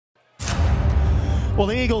Well,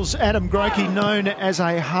 the Eagles' Adam Grocke, known as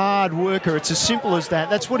a hard worker. It's as simple as that.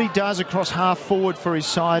 That's what he does across half forward for his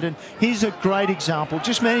side, and he's a great example.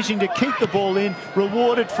 Just managing to keep the ball in,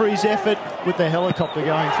 rewarded for his effort with the helicopter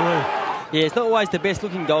going through. Yeah, it's not always the best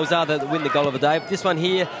looking goals are that win the goal of the day. But this one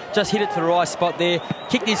here, just hit it to the right spot there.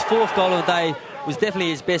 Kicked his 4th goal of the day. Was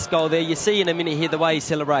definitely his best goal there. You see in a minute here the way he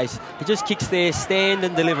celebrates. He just kicks there, stand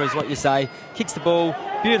and deliver is what you say. Kicks the ball,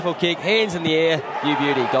 beautiful kick, hands in the air, you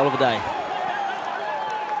beauty, goal of the day.